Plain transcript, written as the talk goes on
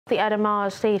The Adamawa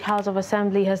State House of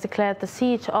Assembly has declared the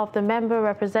seat of the member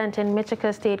representing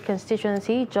Michika State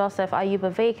constituency, Joseph Ayuba,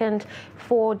 vacant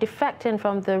for defecting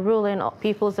from the ruling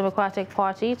People's Democratic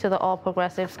Party to the All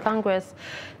Progressives Congress.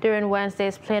 During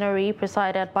Wednesday's plenary,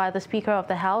 presided by the Speaker of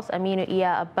the House, Aminu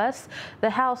Iya Abbas, the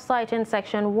House, citing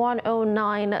Section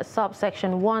 109,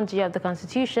 subsection 1G of the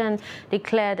Constitution,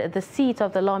 declared the seat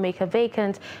of the lawmaker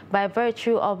vacant by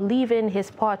virtue of leaving his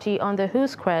party under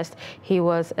whose crest he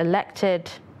was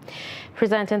elected.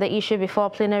 Presenting the issue before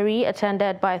plenary,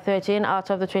 attended by 13 out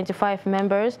of the 25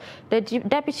 members, the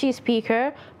Deputy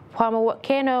Speaker,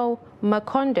 Pamawakeno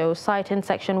Makondo, citing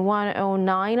Section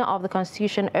 109 of the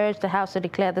Constitution, urged the House to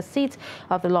declare the seat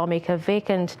of the lawmaker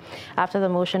vacant. After the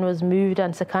motion was moved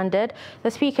and seconded,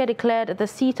 the Speaker declared the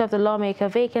seat of the lawmaker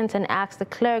vacant and asked the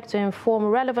clerk to inform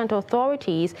relevant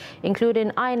authorities, including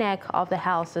INEC, of the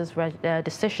House's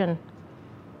decision.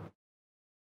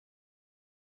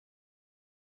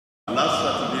 Last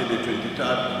Saturday, the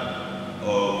 23rd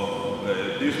of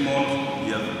this month, he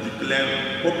has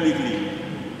declared publicly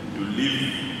to leave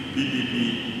PDP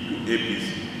to APC.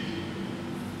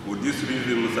 For this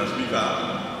reason, Mr. Speaker,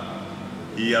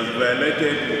 he has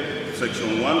violated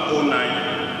Section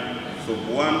 109, Sub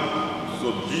 1,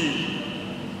 Sub G,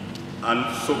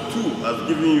 and Sub 2 has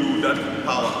given you that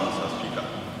power, Mr. Speaker.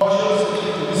 Partial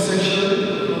to this section of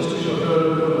the Constitution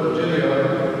of Nigeria,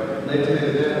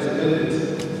 1989, as amended.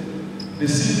 The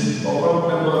seat of one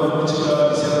member of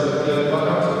Michika is